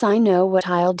I know what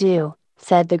I'll do,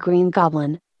 said the Green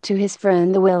Goblin, to his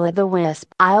friend the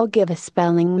Will-o'-the-Wisp. I'll give a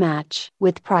spelling match.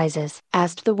 With prizes?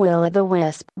 Asked the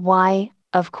Will-o'-the-Wisp. Why,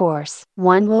 of course.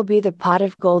 One will be the pot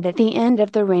of gold at the end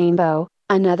of the rainbow,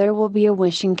 another will be a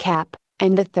wishing cap,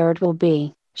 and the third will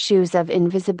be shoes of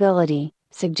invisibility,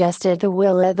 suggested the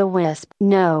Will-o'-the-Wisp.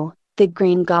 No, the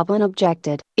Green Goblin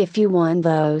objected. If you won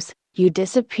those, you'd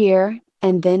disappear,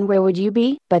 and then where would you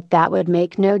be? But that would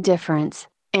make no difference,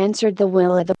 answered the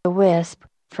Will-o'-the-Wisp,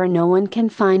 for no one can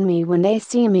find me when they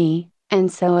see me,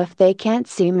 and so if they can't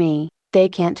see me, they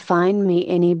can't find me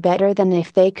any better than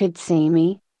if they could see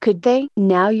me, could they?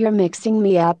 Now you're mixing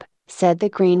me up, said the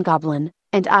Green Goblin,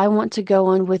 and I want to go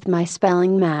on with my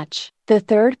spelling match. The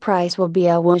third prize will be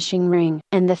a wishing ring.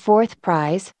 And the fourth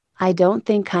prize? I don't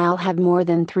think I'll have more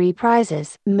than 3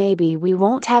 prizes. Maybe we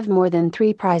won't have more than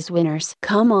 3 prize winners.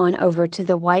 Come on over to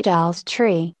the White Owl's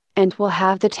tree, and we'll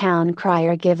have the town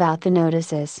crier give out the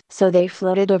notices. So they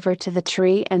floated over to the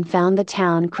tree and found the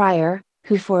town crier,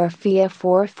 who for a fee of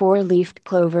 4 four-leafed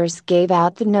clovers gave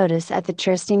out the notice at the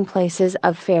trysting places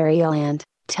of Fairyland,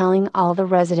 telling all the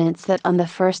residents that on the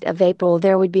 1st of April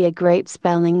there would be a great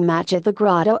spelling match at the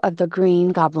Grotto of the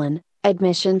Green Goblin,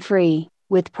 admission free,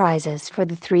 with prizes for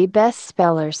the 3 best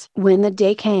spellers. When the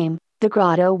day came, the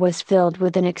grotto was filled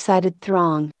with an excited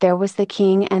throng. There was the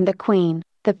king and the queen,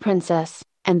 the princess,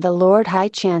 and the Lord High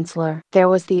Chancellor. There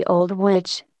was the old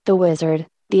witch, the wizard,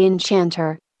 the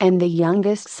enchanter, and the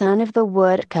youngest son of the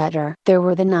woodcutter. There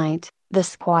were the knight, the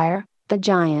squire, the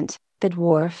giant, the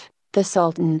dwarf, the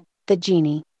sultan, the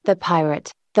genie, the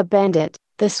pirate, the bandit,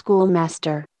 the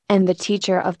schoolmaster, and the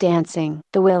teacher of dancing.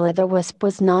 The Will-o'-the-Wisp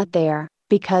was not there,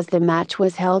 because the match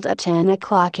was held at 10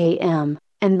 o'clock a.m.,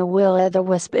 and the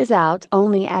Will-o'-the-Wisp is out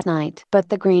only at night. But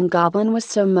the Green Goblin was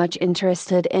so much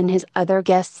interested in his other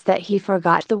guests that he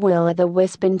forgot the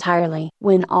Will-o'-the-Wisp entirely.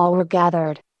 When all were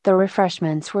gathered, the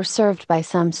refreshments were served by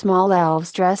some small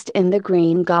elves dressed in the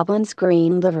Green Goblin's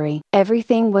green livery.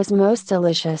 Everything was most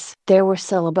delicious. There were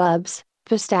syllabubs,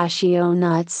 pistachio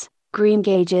nuts,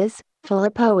 greengages,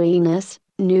 philippoenas,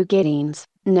 nougatines,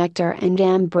 nectar and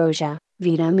ambrosia,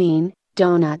 vitamine,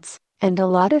 donuts, and a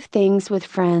lot of things with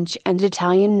French and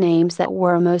Italian names that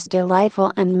were most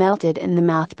delightful and melted in the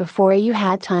mouth before you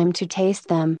had time to taste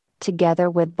them, together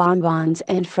with bonbons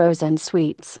and frozen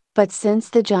sweets. But since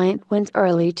the giant went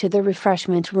early to the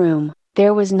refreshment room,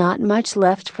 there was not much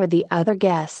left for the other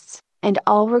guests, and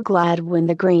all were glad when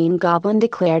the Green Goblin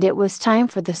declared it was time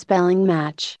for the spelling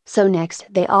match. So next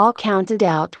they all counted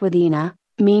out with Ina,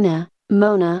 Mina,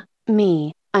 Mona,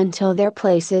 me, until their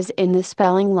places in the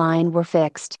spelling line were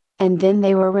fixed, and then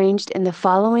they were arranged in the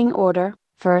following order.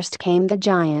 First came the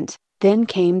giant, then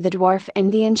came the dwarf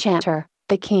and the enchanter,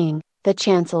 the king, the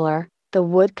chancellor, the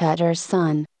woodcutter's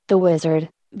son, the wizard,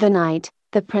 the knight,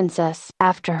 the princess.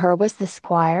 After her was the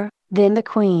squire, then the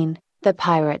queen, the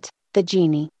pirate, the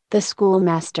genie, the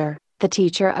schoolmaster, the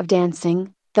teacher of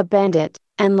dancing, the bandit,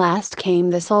 and last came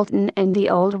the sultan and the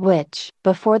old witch.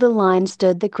 Before the line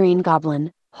stood the Green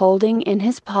Goblin, holding in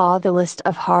his paw the list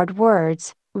of hard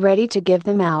words, ready to give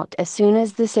them out as soon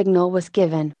as the signal was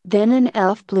given. Then an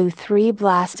elf blew 3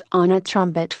 blasts on a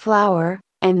trumpet flower,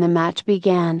 and the match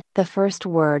began. The first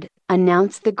word,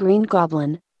 announced the Green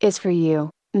Goblin, is for you,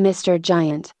 Mr.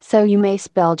 Giant. So you may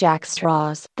spell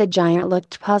jackstraws. The giant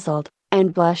looked puzzled,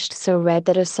 and blushed so red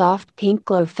that a soft pink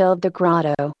glow filled the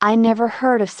grotto. I never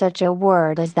heard of such a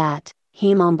word as that,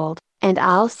 he mumbled, and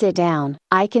I'll sit down.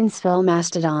 I can spell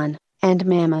mastodon, and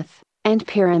mammoth, and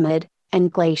pyramid,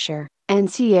 and glacier,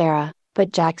 and sierra,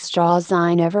 but jackstraws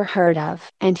I never heard of.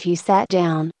 And he sat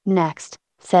down. Next,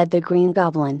 said the Green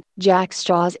Goblin.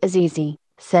 Jackstraws is easy,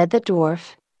 said the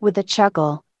dwarf, with a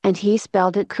chuckle, and he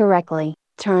spelled it correctly,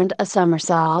 turned a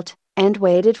somersault, and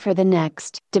waited for the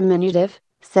next. Diminutive,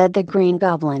 said the Green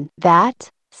Goblin. That,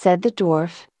 said the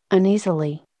dwarf,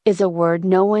 uneasily, is a word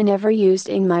no one ever used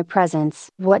in my presence.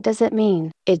 What does it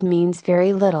mean? It means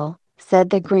very little, said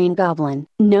the Green Goblin.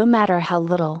 No matter how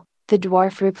little, the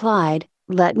dwarf replied,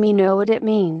 let me know what it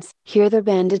means. Here the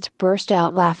bandit burst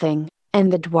out laughing,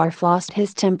 and the dwarf lost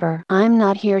his temper. I'm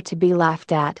not here to be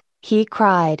laughed at, he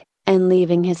cried, and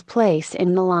leaving his place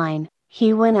in the line,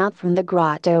 he went out from the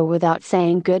grotto without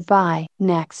saying goodbye.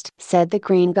 Next, said the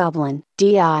Green Goblin.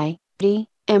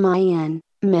 D-I-D-M-I-N,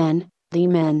 men, the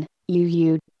men,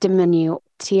 u-u, diminu,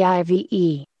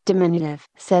 t-i-v-e, diminutive,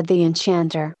 said the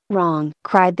enchanter. Wrong,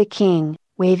 cried the king,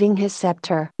 waving his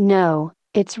scepter. No,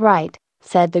 it's right,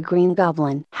 said the Green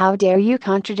Goblin. How dare you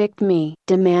contradict me?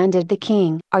 Demanded the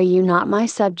king. Are you not my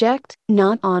subject?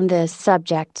 Not on this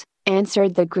subject,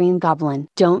 answered the Green Goblin.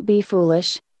 Don't be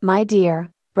foolish, my dear,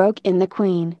 broke in the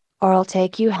queen, or I'll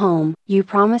take you home. You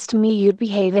promised me you'd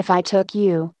behave if I took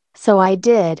you, so I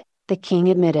did, the king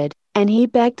admitted, and he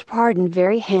begged pardon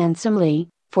very handsomely,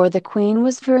 for the queen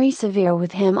was very severe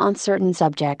with him on certain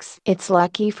subjects. It's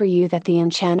lucky for you that the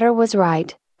enchanter was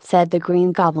right, said the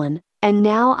Green Goblin, and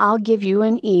now I'll give you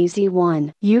an easy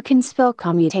one. You can spell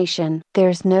commutation.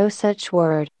 There's no such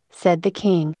word, said the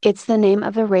king. It's the name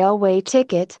of a railway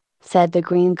ticket, said the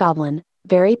Green Goblin,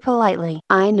 very politely.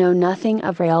 I know nothing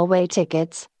of railway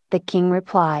tickets, the king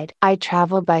replied. I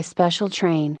travel by special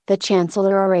train. The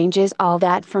chancellor arranges all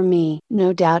that for me.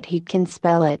 No doubt he can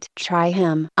spell it. Try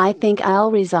him. I think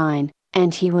I'll resign.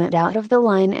 And he went out of the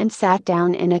line and sat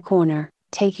down in a corner,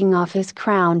 taking off his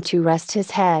crown to rest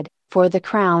his head, for the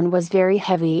crown was very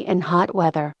heavy in hot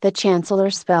weather. The chancellor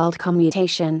spelled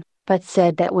commutation, but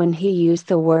said that when he used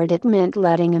the word it meant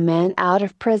letting a man out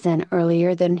of prison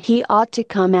earlier than he ought to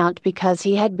come out because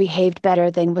he had behaved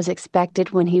better than was expected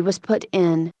when he was put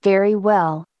in. Very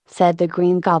well, said the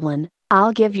Green Goblin,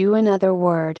 I'll give you another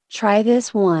word. Try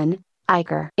this one,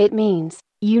 Iker. It means,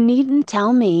 you needn't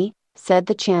tell me, said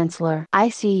the chancellor. I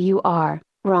see you are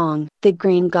wrong, the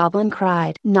Green Goblin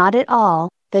cried. Not at all,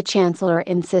 the chancellor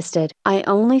insisted. I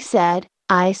only said,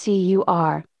 I see you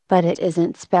are. But it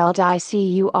isn't spelled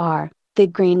ICUR, the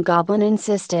Green Goblin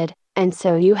insisted, and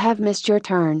so you have missed your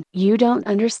turn. You don't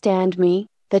understand me,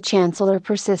 the Chancellor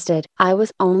persisted. I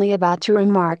was only about to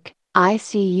remark, I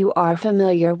see you are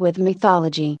familiar with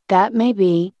mythology. That may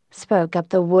be, spoke up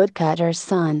the woodcutter's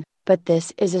son, but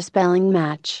this is a spelling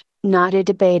match, not a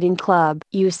debating club.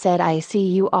 You said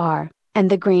ICUR, and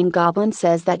the Green Goblin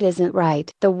says that isn't right.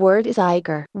 The word is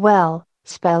Iger. Well,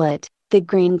 spell it, the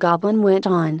Green Goblin went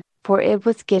on, for it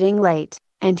was getting late,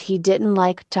 and he didn't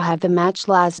like to have the match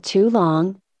last too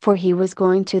long, for he was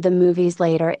going to the movies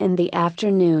later in the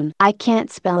afternoon. I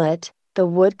can't spell it, the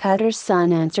woodcutter's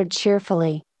son answered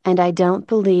cheerfully, and I don't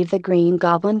believe the Green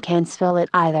Goblin can spell it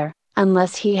either,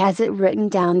 unless he has it written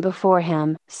down before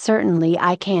him. Certainly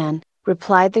I can,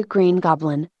 replied the Green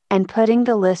Goblin, and putting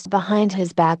the list behind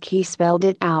his back he spelled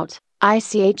it out,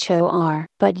 ICHOR.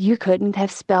 But you couldn't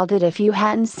have spelled it if you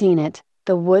hadn't seen it,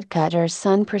 the woodcutter's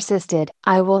son persisted.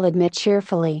 I will admit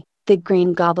cheerfully, the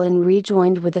Green Goblin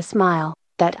rejoined with a smile,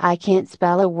 that I can't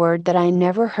spell a word that I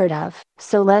never heard of.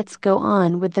 So let's go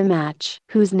on with the match.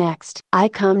 Who's next? I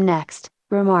come next,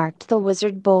 remarked the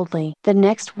wizard boldly. The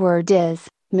next word is,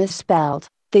 misspelled,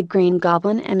 the Green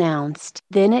Goblin announced.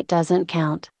 Then it doesn't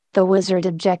count, the wizard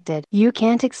objected. You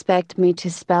can't expect me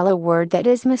to spell a word that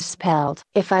is misspelled.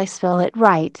 If I spell it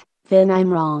right, then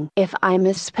I'm wrong. If I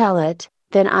misspell it,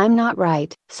 then I'm not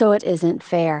right. So it isn't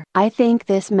fair. I think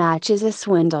this match is a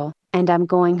swindle, and I'm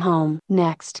going home.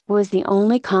 Next was the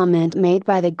only comment made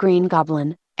by the Green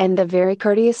Goblin, and the very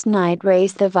courteous knight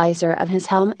raised the visor of his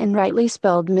helm and rightly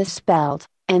spelled misspelled,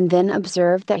 and then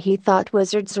observed that he thought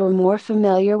wizards were more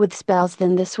familiar with spells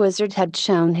than this wizard had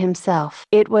shown himself.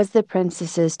 It was the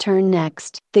princess's turn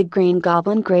next. The Green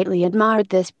Goblin greatly admired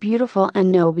this beautiful and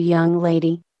noble young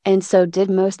lady, and so did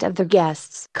most of the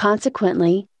guests.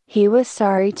 Consequently, he was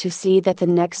sorry to see that the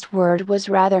next word was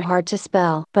rather hard to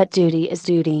spell. But duty is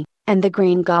duty, and the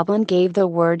Green Goblin gave the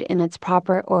word in its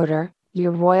proper order.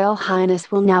 Your Royal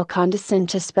Highness will now condescend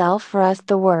to spell for us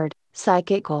the word,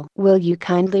 psychical. Will you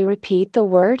kindly repeat the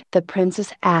word? The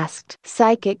princess asked.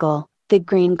 Psychical, the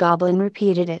Green Goblin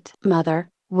repeated it. Mother,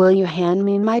 will you hand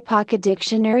me my pocket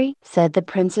dictionary? Said the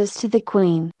princess to the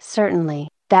queen. Certainly,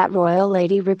 that royal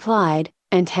lady replied,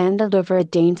 and handed over a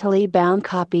daintily bound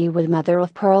copy with mother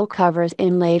of pearl covers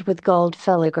inlaid with gold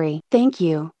filigree. Thank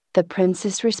you, the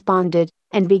princess responded,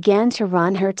 and began to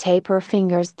run her taper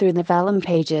fingers through the vellum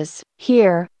pages.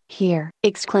 Here, here,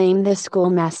 exclaimed the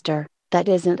schoolmaster, that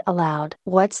isn't allowed.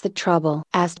 What's the trouble?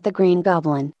 Asked the Green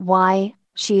Goblin. Why,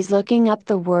 she's looking up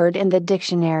the word in the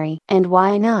dictionary. And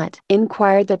why not?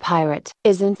 Inquired the pirate.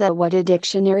 Isn't that what a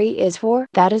dictionary is for?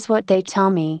 That is what they tell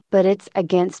me. But it's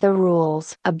against the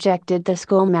rules, objected the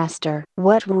schoolmaster.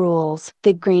 What rules?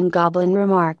 The Green Goblin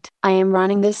remarked. I am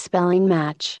running this spelling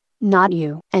match, not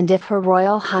you. And if Her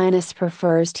Royal Highness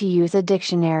prefers to use a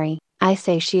dictionary, I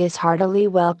say she is heartily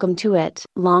welcome to it.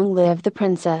 Long live the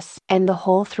princess. And the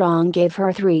whole throng gave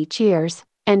her 3 cheers,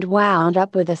 and wound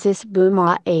up with a sis boom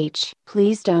ah h.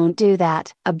 Please don't do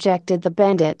that, objected the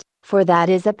bandit, for that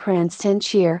is a Princeton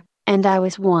cheer, and I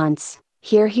was once.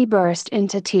 Here he burst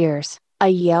into tears, a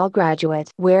Yale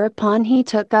graduate. Whereupon he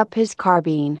took up his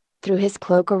carbine, threw his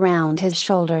cloak around his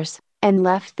shoulders, and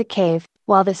left the cave,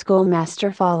 while the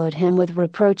schoolmaster followed him with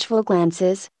reproachful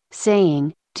glances,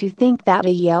 saying, to think that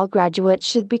a Yale graduate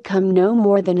should become no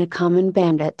more than a common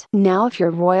bandit. Now if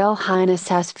your Royal Highness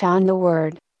has found the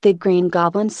word, the Green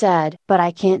Goblin said. But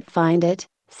I can't find it,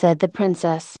 said the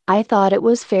princess. I thought it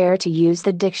was fair to use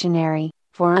the dictionary,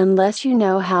 for unless you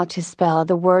know how to spell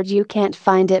the word you can't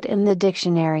find it in the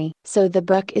dictionary. So the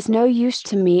book is no use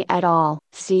to me at all.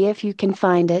 See if you can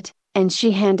find it. And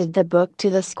she handed the book to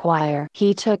the squire.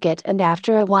 He took it and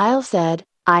after a while said,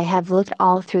 I have looked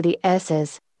all through the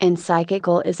S's, and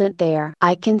psychical isn't there.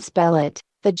 I can spell it,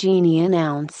 the genie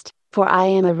announced, for I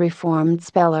am a reformed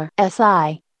speller.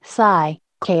 Kic,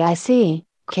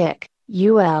 kick,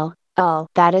 ul.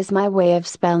 That is my way of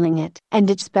spelling it. And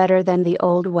it's better than the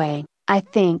old way, I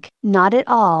think. Not at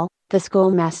all, the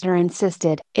schoolmaster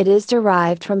insisted. It is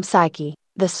derived from psyche,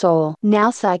 the soul. Now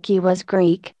Psyche was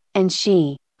Greek, and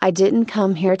I didn't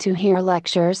come here to hear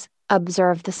lectures,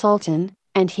 observed the Sultan,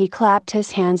 and he clapped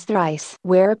his hands thrice.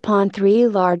 Whereupon 3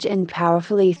 large and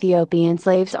powerful Ethiopian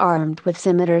slaves armed with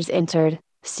scimitars entered,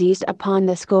 seized upon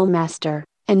the schoolmaster,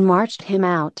 and marched him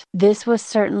out. This was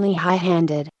certainly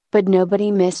high-handed, but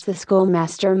nobody missed the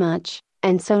schoolmaster much,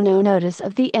 and so no notice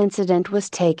of the incident was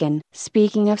taken.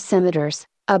 Speaking of scimitars,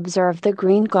 observed the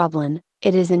Green Goblin,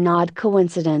 it is an odd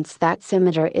coincidence that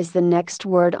scimitar is the next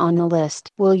word on the list.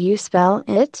 Will you spell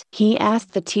it? He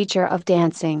asked the teacher of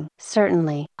dancing.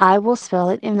 Certainly. I will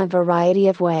spell it in a variety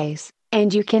of ways,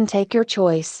 and you can take your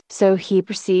choice. So he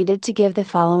proceeded to give the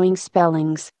following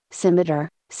spellings: scimitar,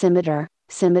 scimitar,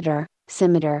 scimitar,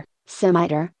 scimitar,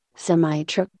 scimitar,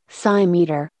 scimitar,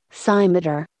 scimitar,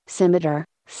 scimitar, scimitar,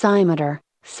 scimitar,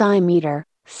 scimitar,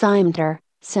 scimitar,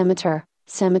 scimitar,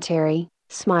 cemetery,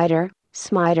 smiter,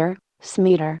 smiter,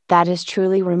 Smeater. That is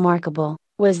truly remarkable,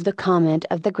 was the comment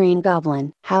of the Green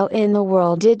Goblin. How in the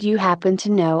world did you happen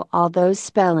to know all those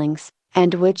spellings,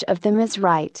 and which of them is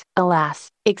right? Alas,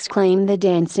 exclaimed the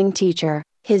dancing teacher,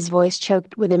 his voice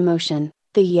choked with emotion,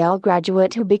 the Yale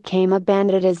graduate who became a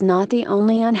bandit is not the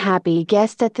only unhappy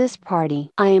guest at this party.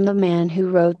 I am the man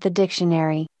who wrote the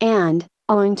dictionary, and,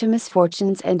 owing to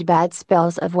misfortunes and bad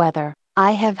spells of weather,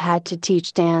 I have had to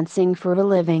teach dancing for a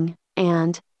living,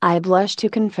 and, I blush to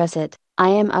confess it, I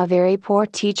am a very poor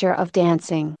teacher of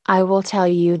dancing. I will tell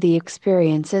you the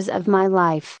experiences of my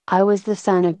life. I was the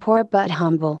son of poor but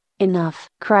humble. Enough,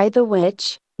 cried the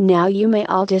witch, now you may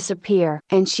all disappear.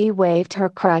 And she waved her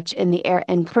crutch in the air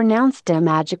and pronounced a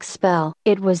magic spell.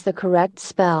 It was the correct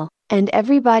spell, and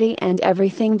everybody and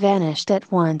everything vanished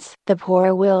at once. The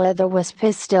poor will-o'-the-wisp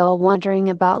is still wandering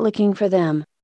about looking for them.